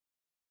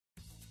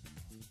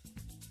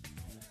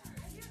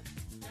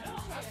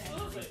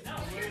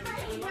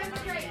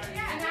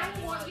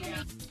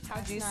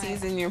How'd you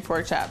season your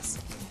pork chops?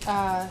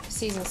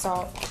 Seasoned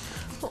salt.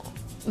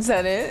 Is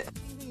that it?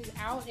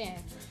 Out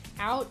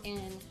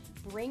in,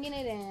 bringing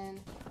it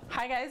in.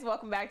 Hi guys,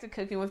 welcome back to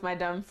Cooking with My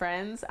Dumb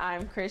Friends.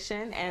 I'm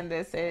Christian and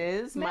this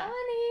is Melanie.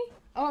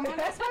 Oh, am I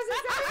not supposed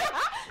to say it?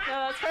 No,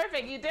 that's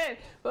perfect. You did.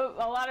 But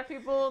a lot of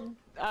people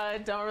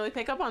don't really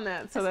pick up on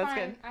that, so that's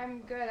good. I'm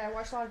good. I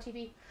watch a lot of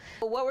TV.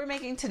 What we're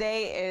making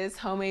today is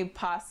homemade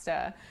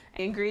pasta.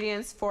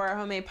 Ingredients for our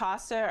homemade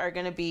pasta are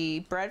going to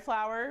be bread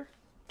flour,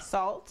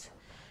 salt,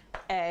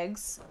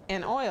 eggs,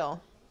 and oil.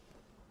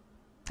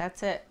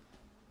 That's it.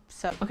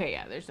 So, okay,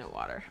 yeah, there's no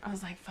water. I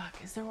was like, fuck,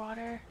 is there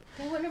water?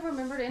 They wouldn't have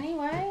remembered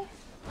anyway.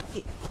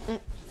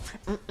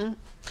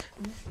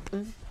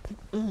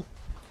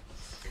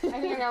 I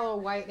think I got a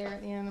little white there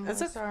at the end. I'm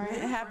sorry.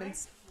 It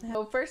happens.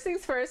 So first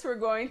things first, we're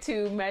going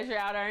to measure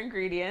out our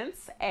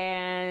ingredients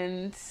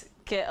and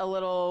get a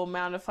little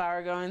mound of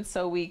flour going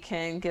so we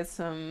can get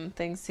some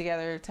things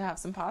together to have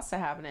some pasta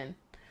happening.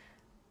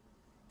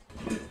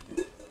 It's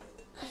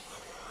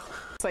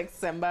like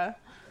Simba.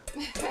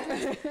 That's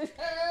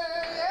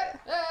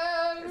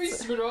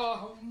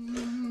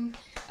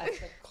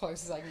the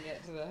closest I can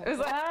get to the. It was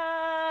like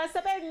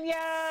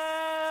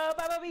Sapenya,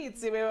 Baba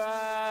Beats, or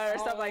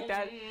something like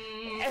that.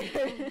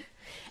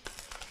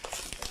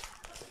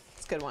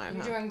 It's good wine.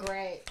 You're doing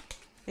great.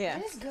 Yeah.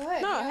 It is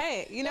good. No,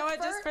 hey, you know what?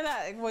 Just for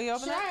that, will you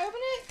open it? Should I open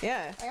it?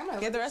 Yeah. I'm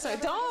gonna Get the rest of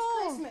it.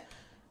 Don't.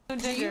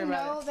 Do you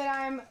know that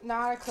I'm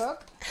not a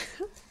cook?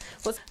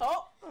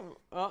 Oh,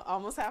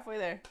 almost halfway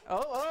there.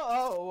 Oh,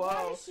 whoa. What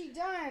has she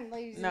done,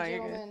 ladies and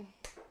gentlemen? You're good.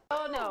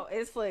 Oh no,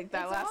 it's flicked.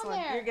 That last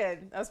one. You're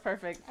good. That was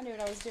perfect. I knew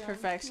what I was doing.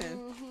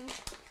 Perfection.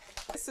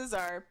 This is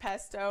our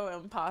pesto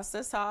and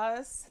pasta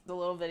sauce. The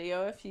little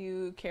video, if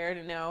you care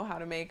to know how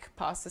to make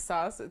pasta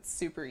sauce, it's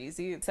super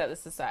easy. Set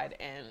this aside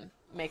and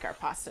make our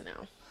pasta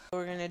now.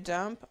 We're gonna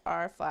dump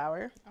our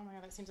flour. Oh my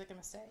god, that seems like a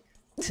mistake.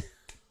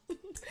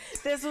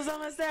 This was a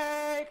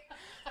mistake.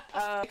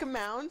 Make a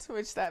mound,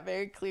 which that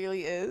very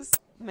clearly is.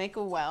 Make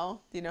a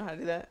well. Do you know how to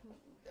do that?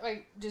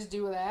 Like, just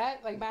do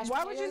that? Like mashed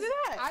potatoes? Why would you do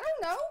that? I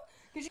don't know.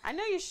 I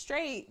know you're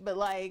straight, but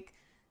like,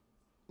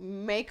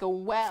 make a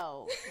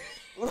well.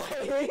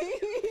 Okay,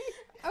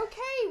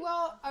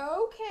 well,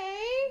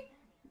 okay.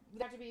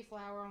 There have to be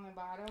flour on the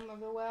bottom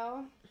of the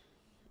well.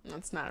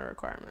 That's not a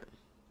requirement.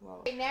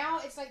 Well, okay,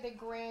 now it's like the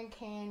Grand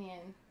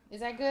Canyon.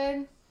 Is that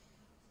good?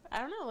 I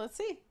don't know. Let's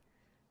see.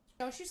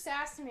 Don't you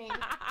sass me.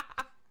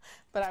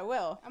 But I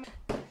will.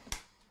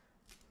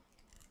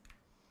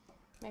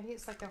 Maybe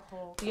it's like the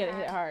whole. You gotta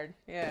hit hard.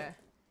 Yeah.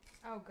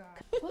 Oh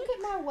god. Look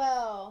at my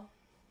well.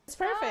 It's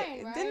perfect.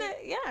 Fine, right? Didn't it?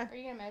 Yeah. Are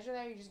you gonna measure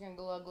that or are you just gonna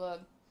glug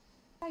glug?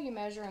 How you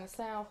measure in the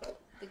South?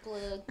 The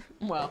glug.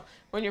 Well,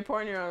 when you're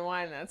pouring your own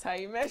wine, that's how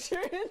you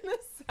measure in the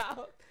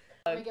South.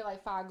 Let me get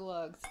like 5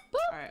 glugs.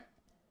 Alright.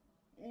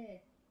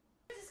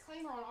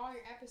 Disclaimer on all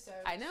your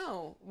episodes. I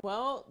know.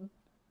 Well,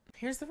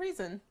 here's the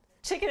reason.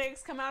 Chicken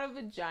eggs come out of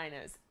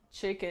vaginas.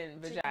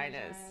 Chicken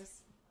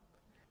vaginas.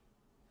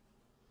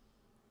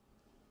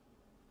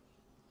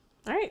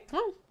 Alright, come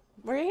on.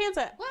 Where are your hands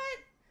at? What?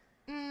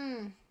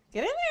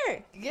 Get in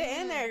there.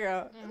 Get in there,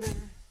 girl.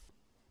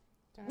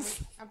 I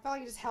felt like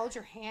you just held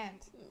your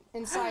hand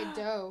inside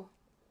dough.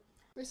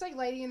 Looks like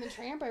Lady and the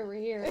Tramp over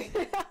here.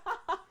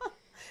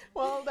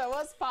 Well, that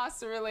was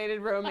pasta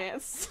related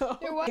romance. So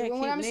it was.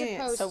 What I'm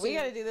supposed so we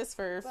gotta do this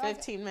for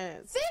 15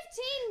 minutes.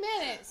 15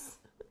 minutes.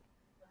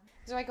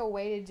 Is there like a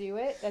way to do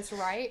it that's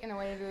right and a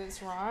way to do it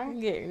that's wrong?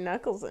 Get your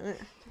knuckles in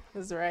it.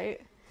 That's right.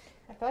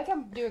 I feel like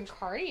I'm doing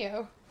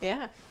cardio.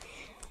 Yeah.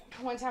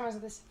 One time I was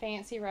at this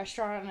fancy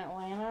restaurant in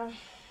Atlanta,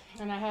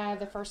 and I had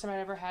the first time I'd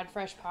ever had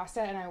fresh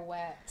pasta, and I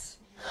wept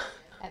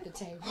at the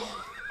table.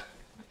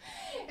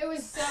 It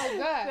was so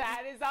good.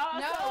 That is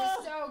awesome. No, it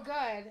was so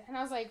good. And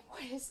I was like,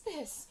 what is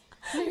this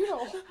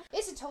noodle?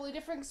 It's a totally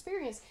different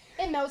experience.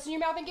 It melts in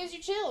your mouth and gives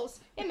you chills.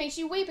 It makes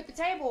you weep at the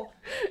table.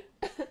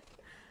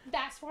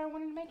 That's why I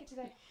wanted to make it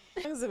today.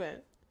 What has it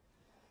been?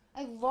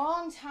 A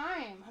long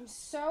time. I'm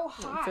so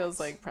hot. It feels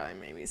like probably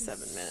maybe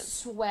 7 minutes.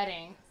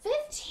 Sweating.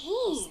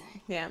 15.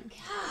 Yeah.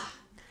 God.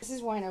 This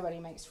is why nobody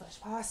makes fresh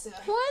pasta.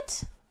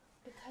 What?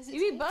 Because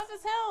You be buff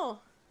as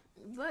hell.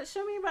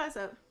 Show me your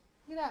bicep.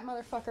 Look at that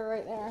motherfucker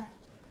right there.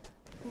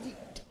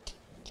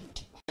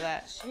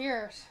 That.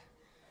 Cheers.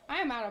 I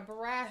am out of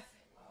breath.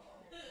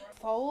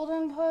 Fold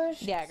and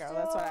push. Yeah, girl,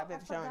 that's what I've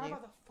been showing you. I forgot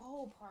about the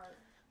fold part.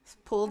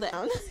 Just pull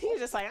down. You're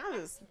just like, I'm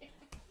just.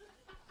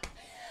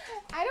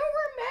 I don't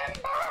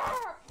remember.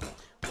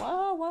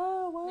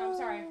 Whoa. No, I'm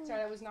sorry. Sorry,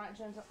 that was not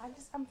gentle.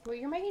 Well,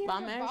 you're making it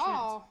a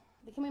ball.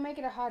 Can we make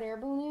it a hot air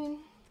balloon?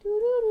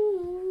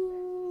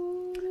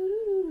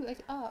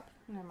 Like up.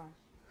 Never mind.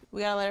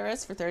 We gotta let it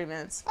rest for 30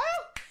 minutes.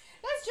 Oh,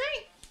 let's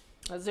drink.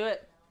 Let's do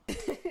it.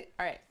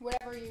 All right.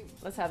 Whatever you.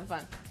 Let's have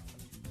fun.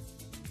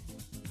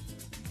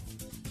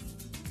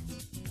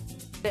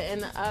 Put it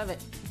in the oven.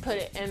 Put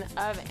it in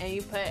the oven, and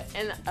you put it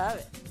in the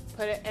oven.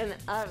 Put it in the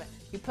oven.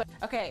 You put.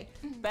 Okay.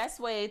 Best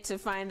way to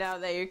find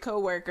out that your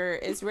coworker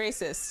is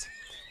racist.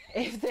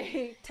 If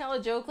they tell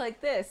a joke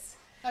like this,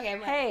 Okay, I'm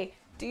ready. Hey,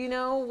 do you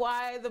know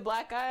why the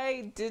black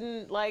guy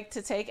didn't like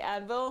to take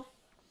Advil?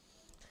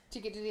 To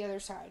get to the other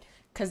side.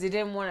 Because he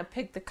didn't want to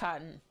pick the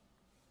cotton.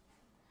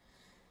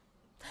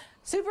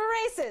 Super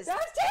racist.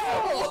 That's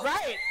terrible.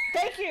 Right.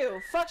 Thank you.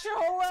 Fucks your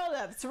whole world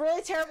up. It's a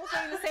really terrible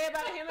thing to say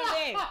about a human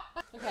being.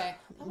 Okay.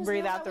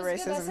 Breathe out the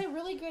racism. That's a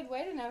really good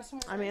way to know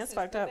someone's I mean, racist, it's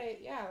fucked but up.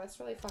 Yeah, that's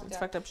really fucked It's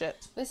up. fucked up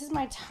shit. This is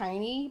my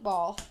tiny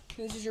ball.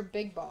 This is your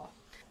big ball.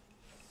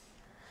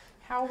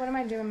 What am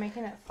I doing?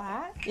 Making it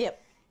flat?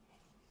 Yep.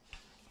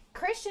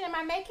 Christian, am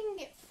I making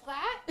it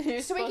flat?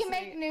 You're So we supposed can to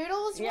make be-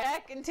 noodles?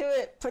 Back into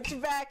it. Put your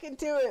back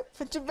into it.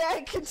 Put your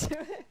back into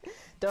it.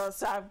 Don't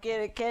stop.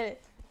 Get it. Get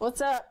it.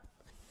 What's up?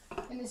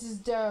 And this is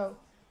dough.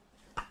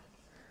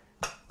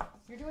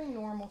 You're doing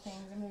normal things.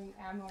 I'm doing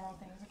abnormal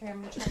things. Okay, I'm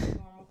gonna try to do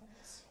normal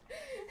things.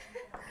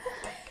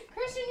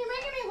 Christian, you're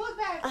making me look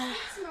bad.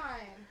 Fix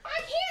mine. I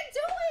can't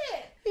do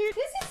it.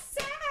 This is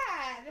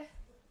sad.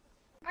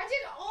 I did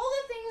all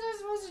the things I was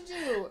supposed to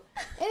do,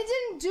 and it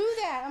didn't do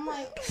that. I'm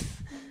like,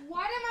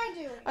 what am I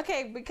doing?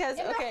 Okay, because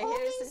And okay, the whole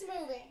here's thing's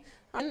moving.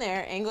 on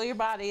there. Angle your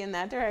body in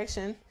that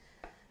direction,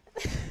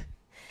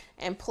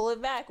 and pull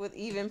it back with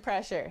even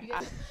pressure.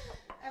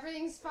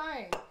 Everything's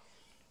fine. What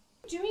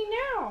are you doing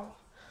now?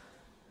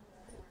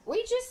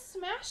 We just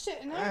smashed it,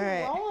 and now All I'm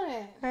right. rolling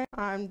it.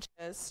 I'm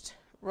just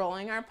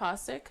rolling our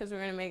pasta because we're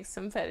gonna make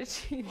some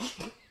fettuccine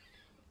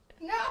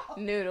No.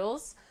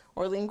 noodles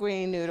or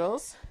linguine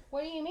noodles.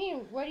 What do you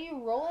mean? What are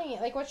you rolling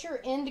it? Like, what's your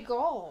end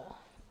goal?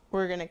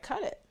 We're gonna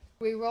cut it.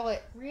 We roll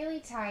it really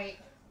tight,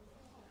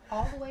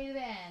 all the way to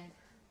the end.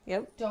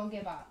 Yep. Don't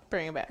give up.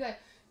 Bring it back. Good.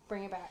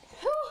 Bring it back.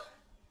 Whew.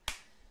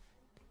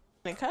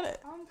 And cut it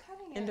I'm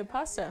cutting it. into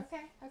pasta.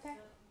 Okay,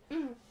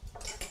 okay.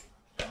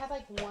 I had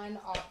like one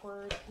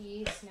awkward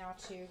piece now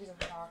too because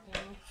I'm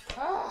talking.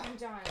 Oh, I'm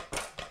done.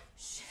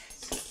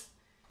 Shit.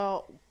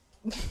 Oh.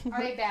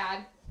 Are they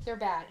bad? They're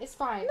bad. It's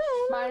fine.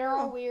 No, Mine are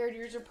no. all weird.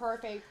 Yours are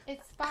perfect.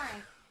 It's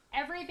fine.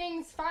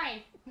 Everything's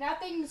fine.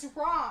 Nothing's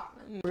wrong.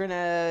 We're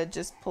gonna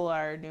just pull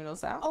our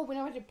noodles out. Oh, we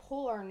know how to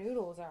pull our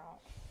noodles out.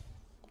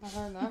 I've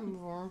heard that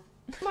before.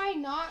 My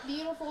not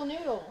beautiful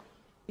noodle.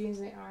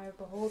 Using the eye of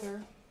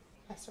beholder.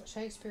 That's what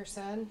Shakespeare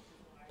said.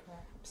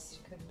 Perhaps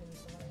it could have been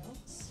somebody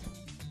else.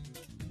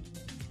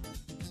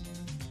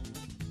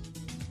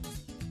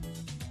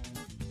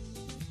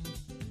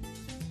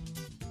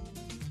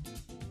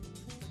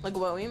 Look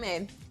what we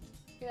made.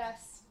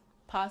 Yes.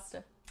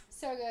 Pasta.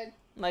 So good.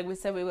 Like we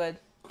said we would.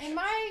 In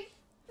my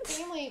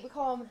family, we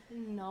call them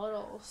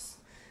noodles.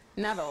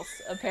 Nuddles,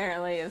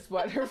 apparently, is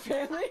what her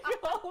family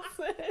calls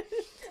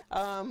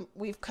it.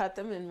 We've cut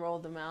them and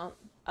rolled them out.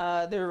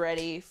 They're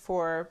ready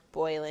for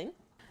boiling.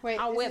 Wait,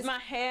 I'll this whip is- my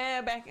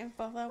hair back and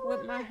forth. I'll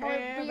whip my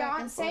hair back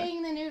and forth.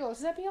 Beyonceing the noodles.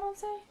 Is that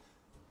Beyonce?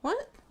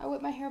 What? I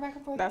whip my hair back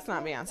and forth. That's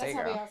not Beyonce, That's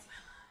girl. not Beyonce.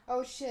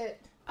 Oh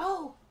shit.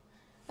 Oh,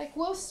 like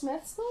Will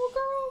Smith's little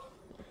girl.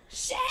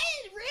 Shit,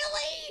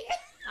 really?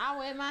 I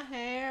whip my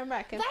hair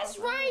back and That's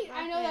forth. right. My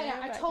I know that hair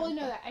now. I back totally and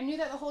know that. I knew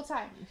that the whole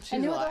time. She's I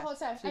knew a it the lie. whole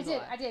time. She's a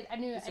lie. I did. I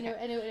knew it. It's I knew it.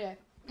 I knew it.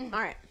 All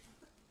right.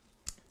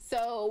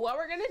 So what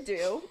we're gonna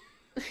do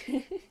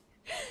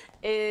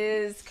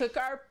is cook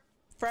our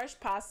fresh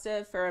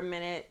pasta for a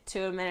minute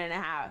to a minute and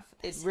a half.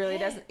 It really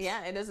doesn't.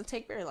 Yeah, it doesn't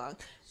take very long.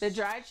 The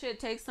dried shit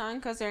takes long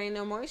because there ain't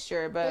no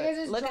moisture. But Because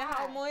it's look at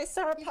how dry. moist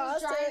our This is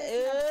pasta dry. This is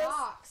in is. a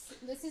box.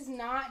 This is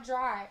not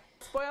dry.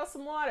 Boil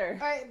some water.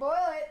 All right, boil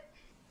it.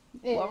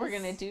 What we're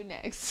gonna do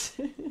next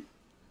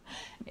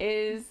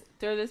is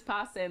throw this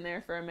pasta in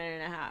there for a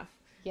minute and a half,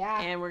 Yeah.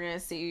 and we're gonna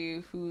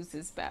see whose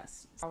is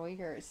best. Probably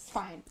yours.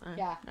 Fine.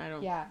 Yeah. I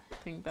don't Yeah.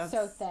 think that's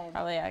So thin.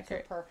 probably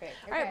accurate. Perfect.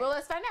 All right, well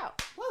let's find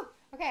out. Woo.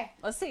 Okay.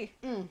 Let's see.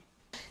 Mm.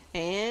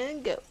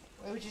 And go.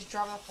 We would just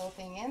drop the whole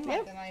thing in. Like,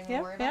 Yep. then not even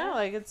Yep. worry Yeah, about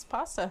like it's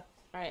pasta.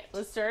 All right,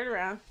 let's stir it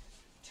around.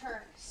 it.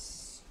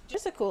 Turns.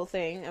 Just a cool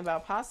thing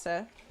about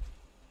pasta.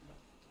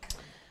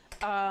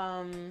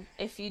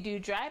 If you do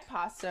dry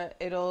pasta,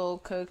 it'll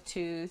cook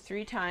to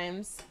 3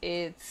 times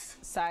its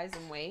size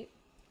and weight.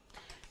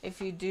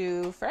 If you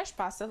do fresh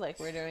pasta, like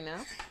we're doing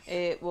now,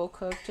 it will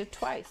cook to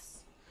twice,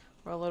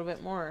 or a little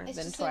bit more It's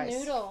than just twice. a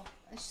noodle.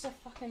 It's just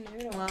a fucking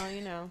noodle. Well,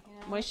 you know,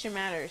 moisture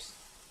matters.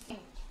 Do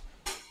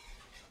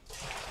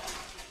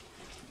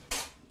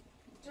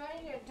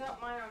I need to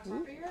dump mine on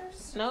top of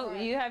yours? No, Or-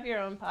 you have your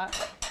own pot.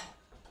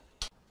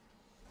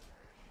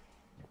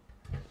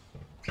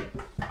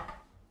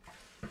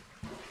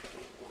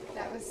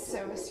 That was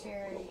so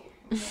scary.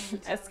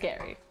 That's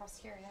scary. How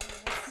scary that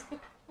is.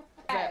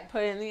 But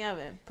put it in the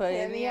oven. Put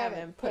it in the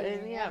oven. Put it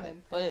in the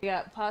oven. We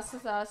got pasta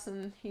sauce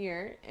in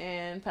here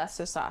and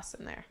pesto sauce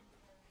in there.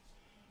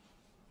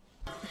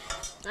 All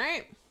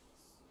right.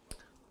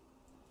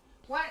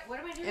 What? What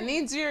am I doing? It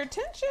needs your Am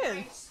attention.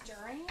 I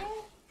stirring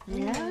it?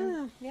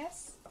 Yeah.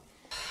 Yes.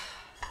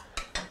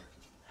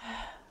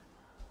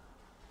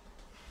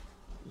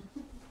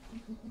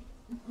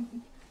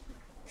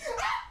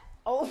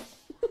 Oh.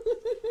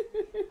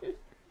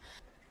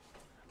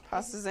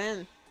 Pasta's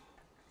in.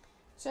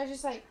 Should I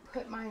just like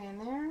put mine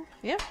in there?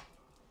 Yep.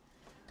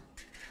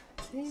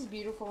 These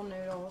beautiful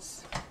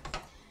noodles.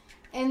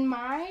 In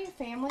my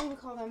family, we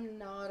call them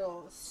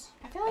noodles.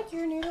 I feel like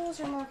your noodles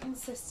are more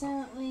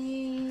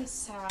consistently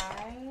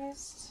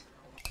sized.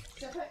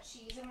 Should I put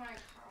cheese in my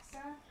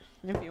pasta?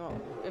 If you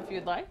want, if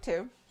you'd like to.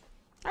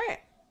 All right.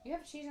 You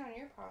have cheese on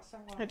your pasta.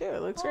 I do.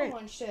 It looks Hold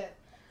great. on, shit.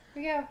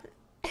 Here we go.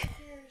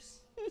 Cheers.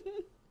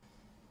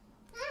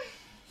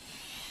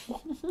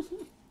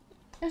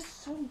 It's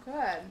so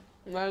good.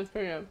 That was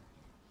pretty good.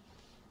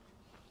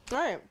 All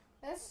right.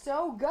 That's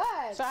so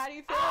good. So how do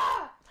you feel?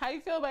 Ah! How do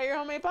you feel about your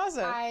homemade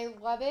pasta? I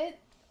love it.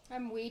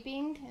 I'm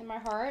weeping in my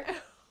heart.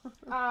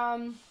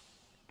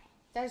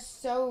 That's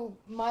so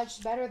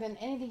much better than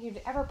anything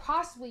you'd ever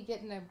possibly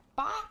get in a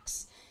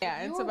box. Yeah,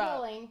 If it's you're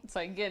about. willing, It's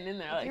like getting in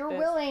there like you're this.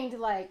 willing to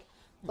like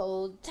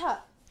fold,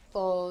 tuck,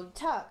 fold,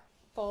 tuck,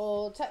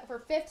 fold, tuck for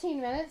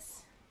 15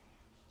 minutes.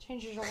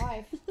 Changes your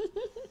life.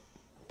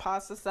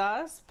 Pasta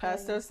sauce,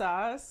 pesto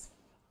sauce,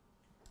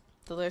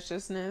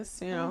 deliciousness.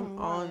 You know,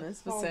 all in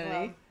this Oh,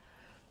 vicinity. God.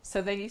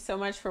 So thank you so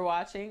much for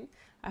watching.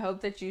 I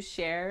hope that you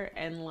share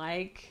and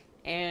like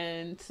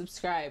and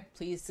subscribe.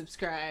 Please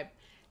subscribe.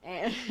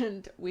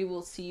 And we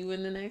will see you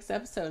in the next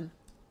episode.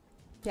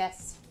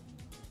 Yes.